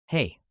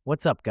Hey,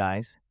 what's up,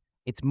 guys?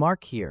 It's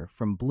Mark here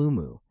from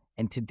Blumoo,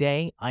 and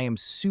today I am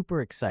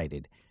super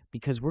excited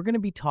because we're going to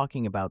be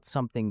talking about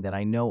something that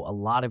I know a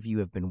lot of you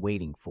have been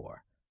waiting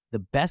for: the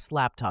best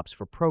laptops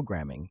for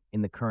programming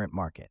in the current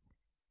market.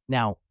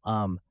 Now,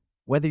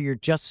 whether you're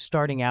just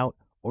starting out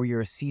or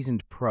you're a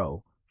seasoned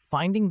pro,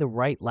 finding the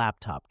right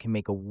laptop can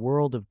make a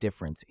world of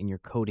difference in your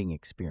coding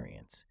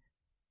experience.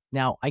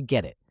 Now, I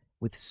get it.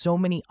 With so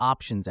many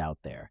options out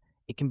there,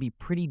 it can be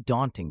pretty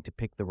daunting to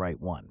pick the right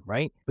one,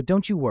 right? But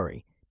don't you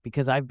worry,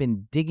 because I've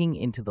been digging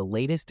into the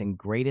latest and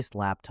greatest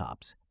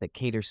laptops that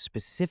cater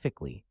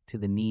specifically to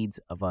the needs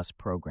of us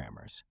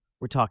programmers.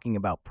 We're talking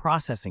about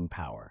processing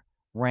power,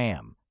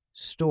 RAM,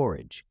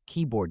 storage,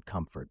 keyboard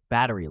comfort,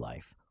 battery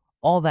life,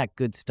 all that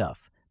good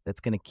stuff that's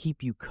going to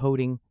keep you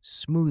coding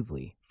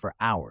smoothly for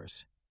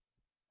hours.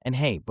 And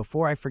hey,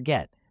 before I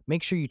forget,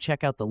 make sure you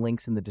check out the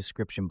links in the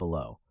description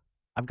below.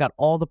 I've got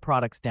all the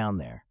products down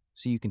there,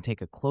 so you can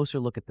take a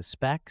closer look at the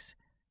specs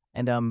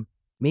and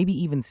maybe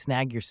even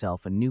snag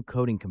yourself a new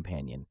coding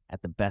companion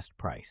at the best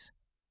price.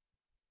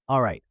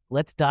 All right,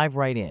 let's dive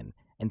right in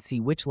and see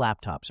which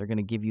laptops are going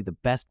to give you the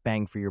best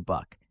bang for your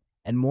buck,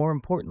 and more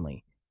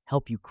importantly,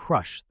 help you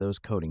crush those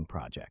coding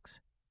projects.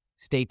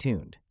 Stay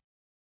tuned.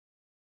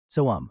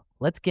 So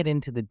let's get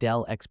into the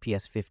Dell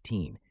XPS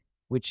 15,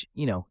 which,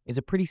 is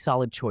a pretty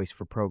solid choice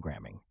for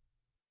programming.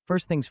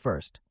 First things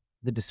first,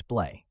 the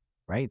display,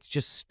 right? It's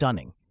just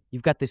stunning.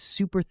 You've got this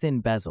super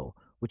thin bezel,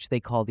 which they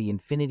call the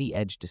Infinity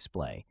Edge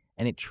display,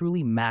 and it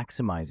truly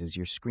maximizes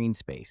your screen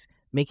space,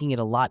 making it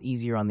a lot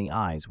easier on the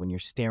eyes when you're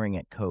staring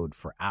at code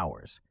for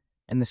hours.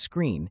 And the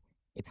screen,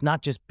 it's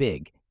not just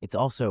big, it's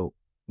also,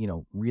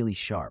 really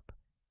sharp.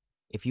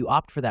 If you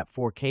opt for that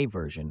 4K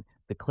version,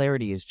 the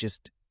clarity is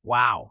just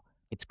wow.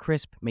 It's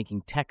crisp,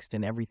 making text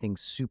and everything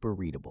super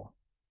readable.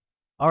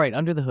 All right,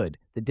 under the hood,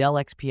 the Dell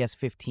XPS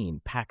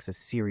 15 packs a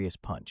serious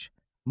punch.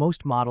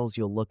 Most models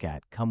you'll look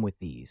at come with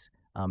these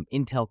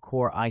Intel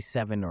Core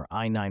i7 or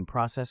i9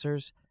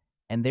 processors,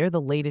 and they're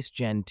the latest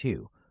Gen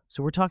 2.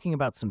 So we're talking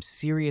about some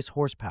serious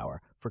horsepower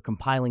for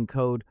compiling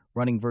code,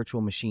 running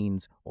virtual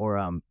machines,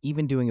 or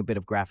even doing a bit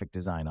of graphic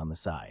design on the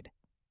side.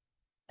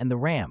 And the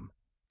RAM,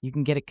 you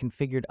can get it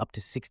configured up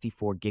to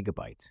 64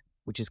 gigabytes,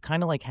 which is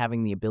kind of like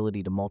having the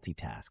ability to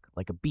multitask,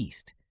 like a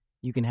beast.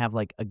 You can have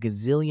like a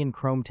gazillion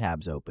Chrome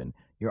tabs open,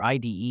 your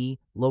IDE,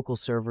 local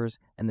servers,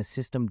 and the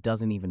system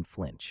doesn't even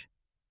flinch.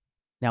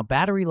 Now,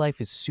 battery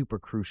life is super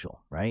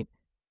crucial, right?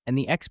 And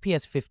the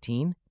XPS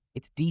 15,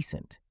 it's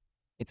decent.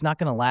 It's not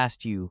going to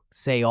last you,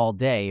 say, all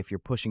day if you're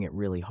pushing it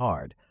really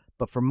hard,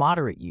 but for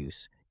moderate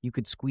use, you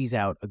could squeeze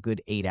out a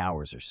good 8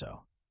 hours or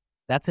so.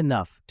 That's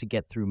enough to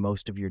get through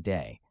most of your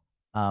day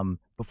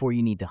before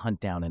you need to hunt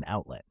down an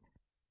outlet.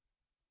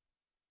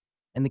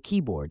 And the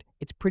keyboard,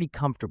 it's pretty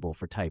comfortable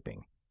for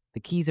typing. The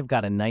keys have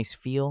got a nice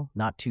feel,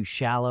 not too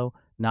shallow,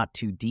 not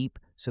too deep,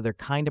 so they're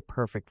kind of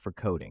perfect for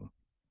coding.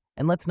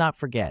 And let's not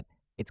forget,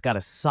 it's got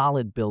a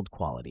solid build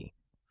quality,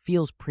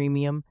 feels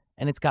premium,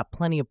 and it's got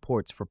plenty of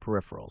ports for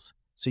peripherals,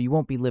 so you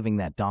won't be living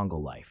that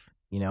dongle life,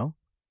 you know?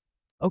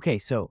 Okay,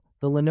 so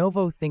the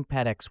Lenovo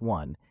ThinkPad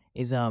X1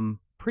 is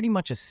pretty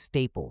much a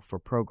staple for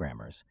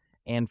programmers,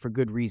 and for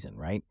good reason,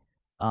 right?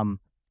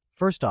 Um,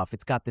 First off,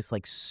 it's got this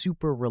like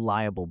super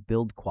reliable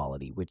build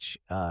quality, which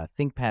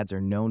ThinkPads are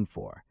known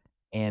for.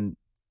 And,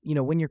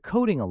 when you're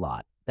coding a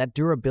lot, that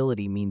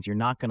durability means you're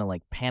not going to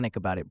like panic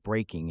about it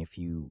breaking if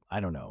you,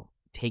 I don't know,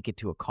 take it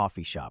to a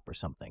coffee shop or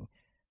something.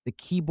 The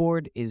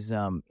keyboard is,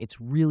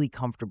 it's really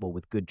comfortable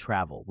with good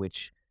travel,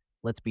 which,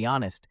 let's be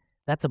honest,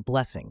 that's a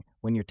blessing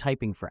when you're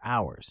typing for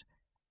hours.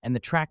 And the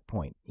track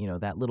point,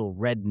 that little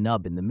red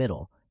nub in the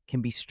middle,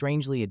 can be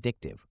strangely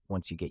addictive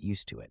once you get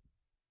used to it.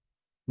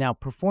 Now,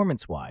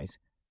 performance-wise,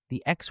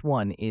 the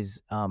X1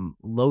 is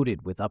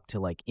loaded with up to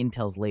like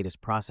Intel's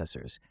latest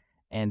processors,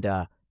 and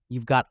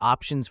you've got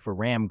options for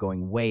RAM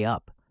going way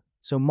up,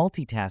 so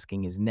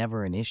multitasking is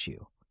never an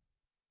issue.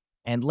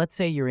 And let's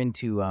say you're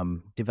into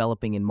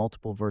developing in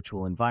multiple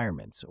virtual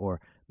environments,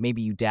 or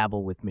maybe you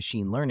dabble with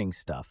machine learning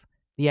stuff,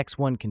 the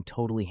X1 can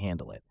totally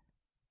handle it.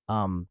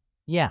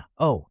 Yeah,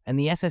 oh, and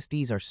the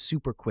SSDs are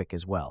super quick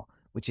as well,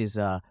 which is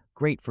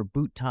great for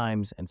boot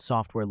times and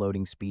software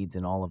loading speeds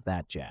and all of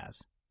that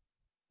jazz.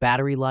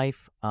 Battery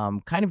life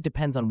kind of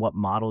depends on what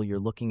model you're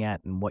looking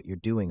at and what you're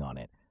doing on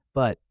it,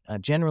 but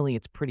generally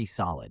it's pretty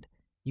solid.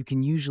 You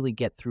can usually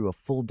get through a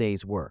full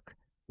day's work,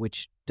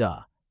 which,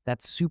 duh,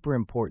 that's super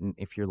important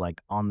if you're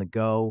like on the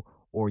go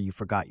or you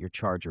forgot your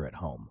charger at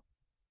home.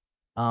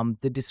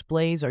 The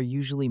displays are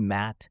usually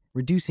matte,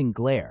 reducing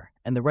glare,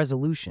 and the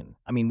resolution,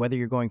 I mean, whether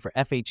you're going for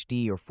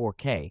FHD or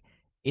 4K,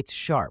 it's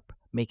sharp,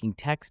 making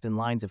text and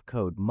lines of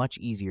code much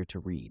easier to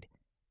read.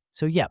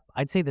 So yep,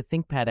 I'd say the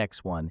ThinkPad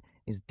X1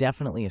 is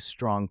definitely a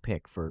strong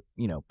pick for,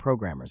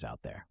 programmers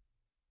out there.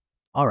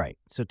 All right,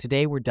 so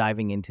today we're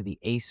diving into the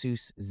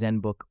Asus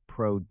ZenBook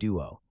Pro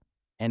Duo.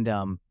 And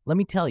let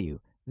me tell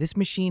you, this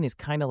machine is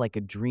kind of like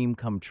a dream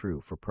come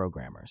true for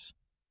programmers.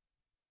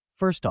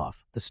 First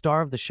off, the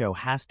star of the show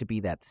has to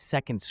be that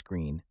second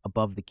screen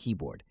above the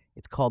keyboard.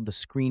 It's called the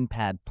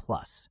ScreenPad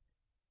Plus.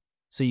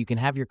 So you can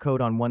have your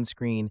code on one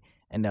screen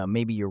and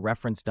maybe your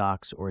reference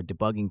docs or a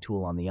debugging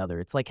tool on the other.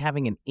 It's like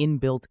having an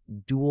inbuilt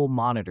dual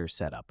monitor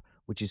setup,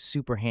 which is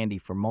super handy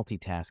for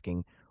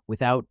multitasking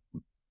without,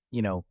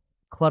 you know,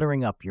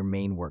 cluttering up your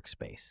main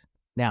workspace.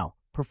 Now,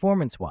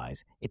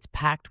 performance-wise, it's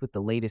packed with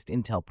the latest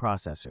Intel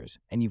processors,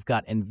 and you've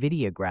got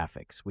NVIDIA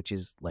graphics, which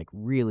is like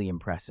really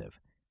impressive.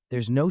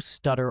 There's no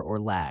stutter or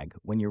lag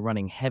when you're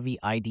running heavy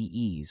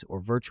IDEs or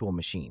virtual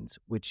machines,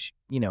 which,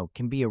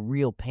 can be a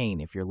real pain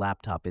if your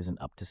laptop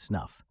isn't up to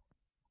snuff.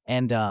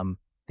 And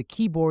the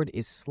keyboard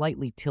is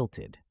slightly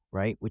tilted,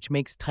 right, which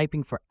makes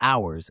typing for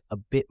hours a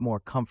bit more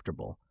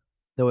comfortable,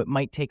 though it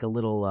might take a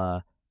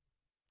little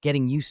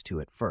getting used to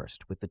it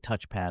first with the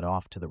touchpad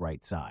off to the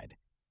right side.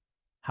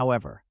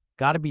 However,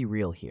 gotta be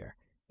real here.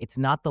 It's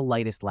not the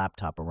lightest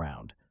laptop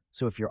around,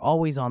 so if you're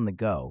always on the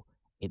go,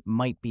 it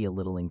might be a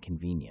little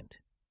inconvenient.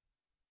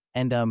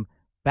 And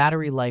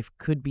battery life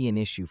could be an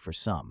issue for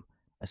some,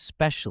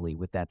 especially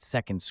with that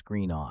second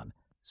screen on,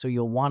 so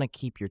you'll want to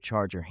keep your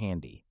charger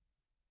handy.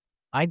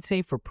 I'd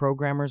say for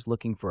programmers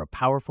looking for a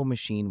powerful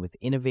machine with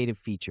innovative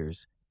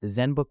features, the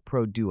ZenBook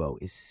Pro Duo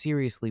is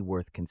seriously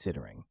worth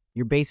considering.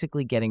 You're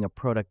basically getting a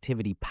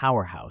productivity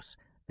powerhouse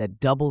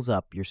that doubles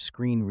up your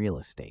screen real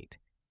estate,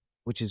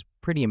 which is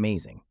pretty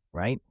amazing,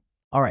 right?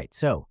 All right,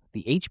 so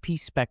the HP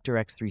Spectre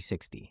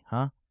X360,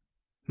 huh?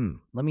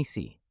 Let me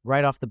see.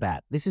 Right off the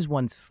bat, this is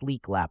one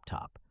sleek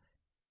laptop.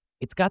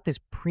 It's got this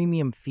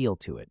premium feel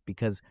to it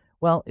because,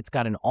 well, it's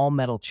got an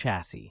all-metal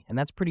chassis, and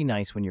that's pretty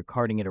nice when you're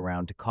carting it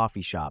around to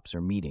coffee shops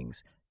or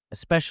meetings,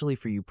 especially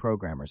for you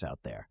programmers out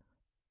there.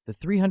 The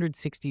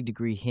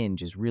 360-degree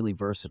hinge is really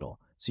versatile,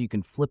 so you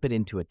can flip it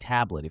into a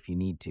tablet if you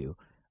need to,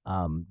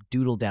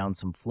 doodle down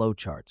some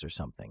flowcharts or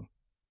something.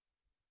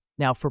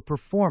 Now, for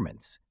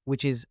performance,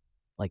 which is,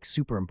 like,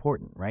 super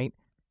important, right?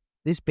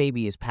 This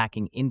baby is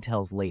packing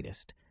Intel's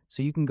latest,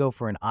 so you can go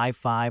for an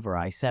i5 or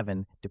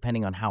i7,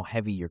 depending on how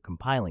heavy your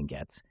compiling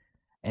gets.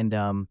 And,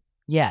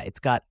 yeah, it's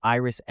got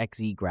Iris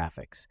Xe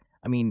graphics.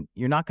 I mean,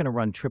 you're not going to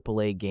run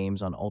AAA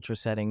games on ultra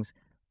settings,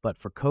 but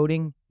for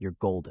coding, you're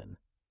golden.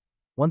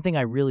 One thing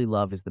I really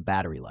love is the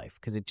battery life,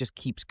 because it just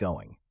keeps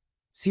going.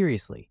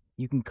 Seriously,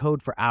 you can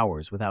code for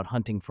hours without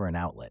hunting for an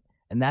outlet,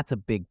 and that's a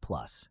big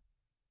plus.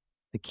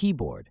 The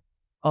keyboard.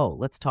 Oh,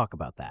 let's talk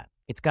about that.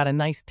 It's got a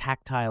nice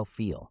tactile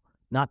feel.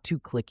 Not too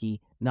clicky,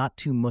 not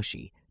too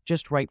mushy,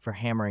 just right for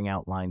hammering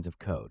out lines of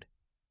code.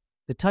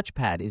 The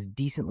touchpad is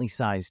decently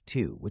sized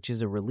too, which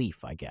is a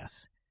relief, I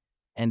guess.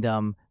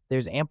 And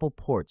there's ample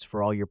ports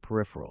for all your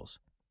peripherals.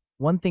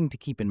 One thing to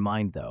keep in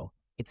mind though,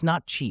 it's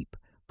not cheap,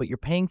 but you're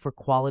paying for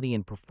quality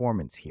and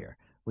performance here,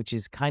 which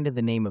is kind of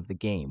the name of the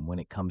game when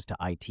it comes to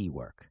IT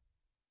work.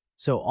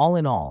 So all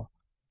in all,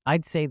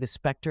 I'd say the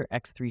Spectre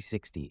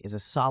X360 is a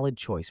solid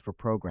choice for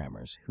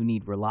programmers who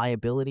need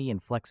reliability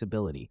and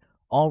flexibility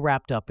all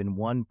wrapped up in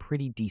one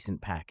pretty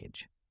decent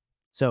package.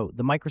 So,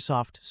 the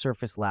Microsoft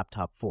Surface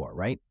Laptop 4,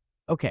 right?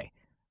 Okay,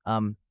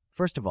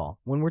 first of all,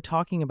 when we're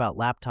talking about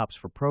laptops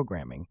for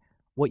programming,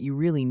 what you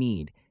really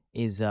need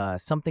is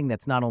something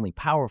that's not only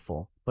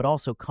powerful, but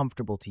also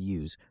comfortable to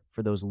use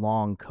for those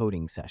long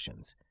coding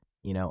sessions,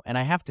 And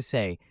I have to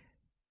say,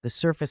 the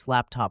Surface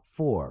Laptop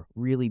 4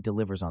 really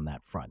delivers on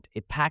that front.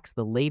 It packs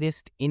the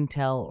latest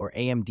Intel or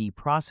AMD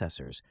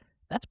processors.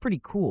 That's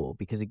pretty cool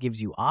because it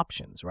gives you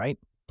options, right?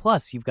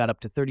 Plus, you've got up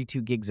to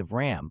 32 gigs of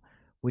RAM,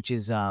 which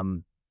is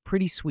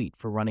pretty sweet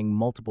for running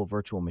multiple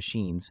virtual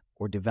machines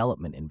or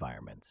development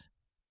environments.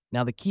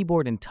 Now, the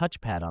keyboard and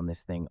touchpad on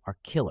this thing are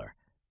killer.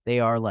 They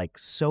are like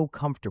so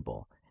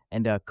comfortable,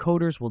 and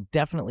coders will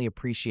definitely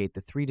appreciate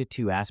the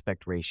 3:2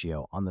 aspect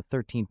ratio on the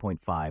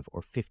 13.5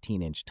 or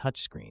 15-inch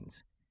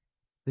touchscreens.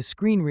 The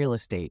screen real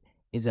estate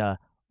is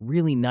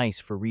really nice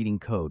for reading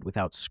code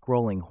without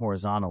scrolling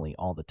horizontally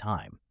all the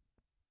time.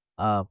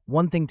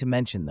 One thing to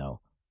mention,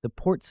 though, the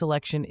port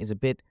selection is a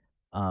bit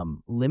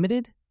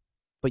limited,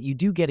 but you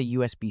do get a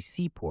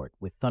USB-C port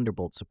with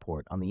Thunderbolt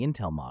support on the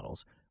Intel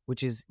models,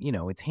 which is,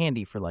 it's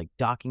handy for like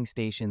docking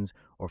stations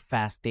or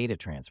fast data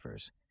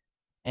transfers.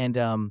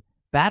 And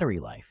battery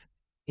life,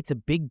 it's a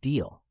big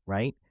deal,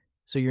 right?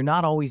 So you're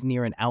not always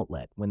near an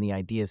outlet when the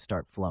ideas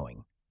start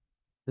flowing.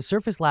 The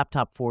Surface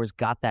Laptop 4's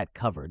got that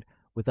covered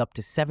with up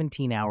to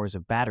 17 hours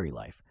of battery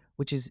life,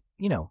 which is,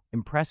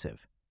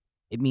 impressive.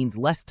 It means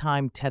less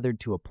time tethered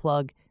to a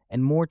plug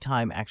and more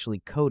time actually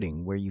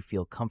coding where you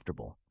feel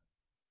comfortable.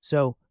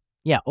 So,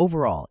 yeah,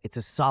 overall, it's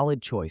a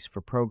solid choice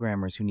for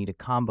programmers who need a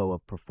combo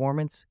of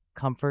performance,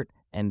 comfort,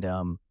 and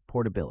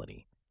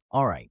portability.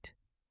 All right.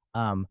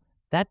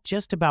 That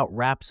just about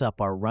wraps up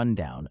our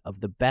rundown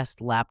of the best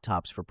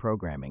laptops for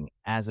programming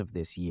as of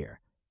this year.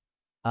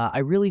 I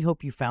really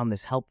hope you found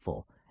this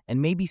helpful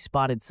and maybe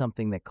spotted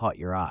something that caught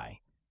your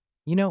eye.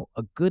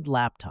 A good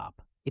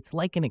laptop, it's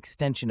like an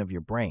extension of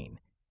your brain,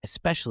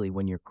 especially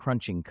when you're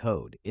crunching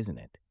code, isn't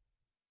it?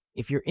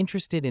 If you're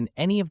interested in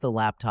any of the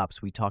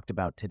laptops we talked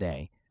about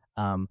today,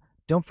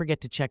 don't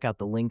forget to check out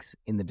the links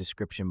in the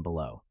description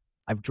below.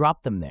 I've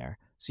dropped them there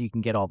so you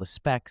can get all the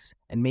specs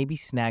and maybe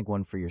snag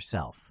one for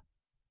yourself.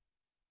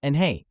 And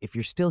hey, if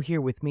you're still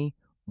here with me,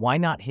 why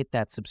not hit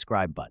that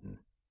subscribe button?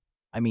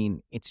 I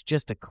mean, it's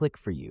just a click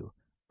for you,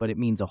 but it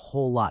means a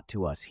whole lot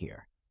to us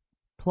here.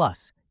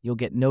 Plus, you'll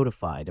get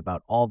notified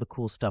about all the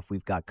cool stuff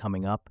we've got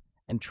coming up,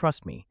 and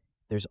trust me,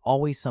 there's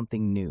always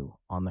something new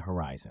on the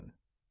horizon.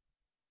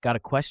 Got a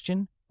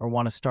question or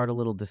want to start a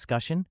little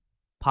discussion?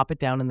 Pop it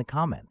down in the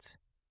comments.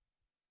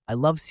 I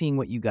love seeing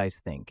what you guys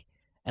think,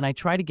 and I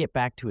try to get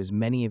back to as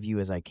many of you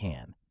as I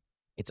can.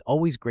 It's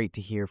always great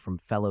to hear from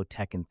fellow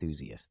tech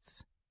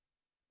enthusiasts.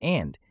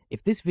 And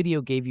if this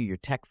video gave you your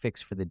tech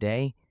fix for the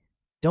day,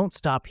 don't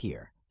stop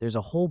here. There's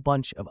a whole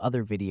bunch of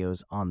other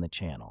videos on the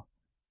channel.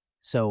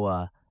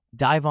 So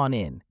dive on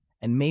in,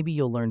 and maybe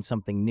you'll learn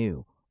something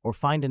new or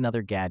find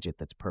another gadget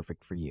that's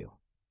perfect for you.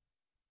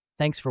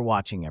 Thanks for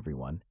watching,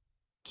 everyone.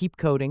 Keep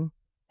coding,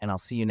 and I'll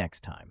see you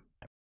next time.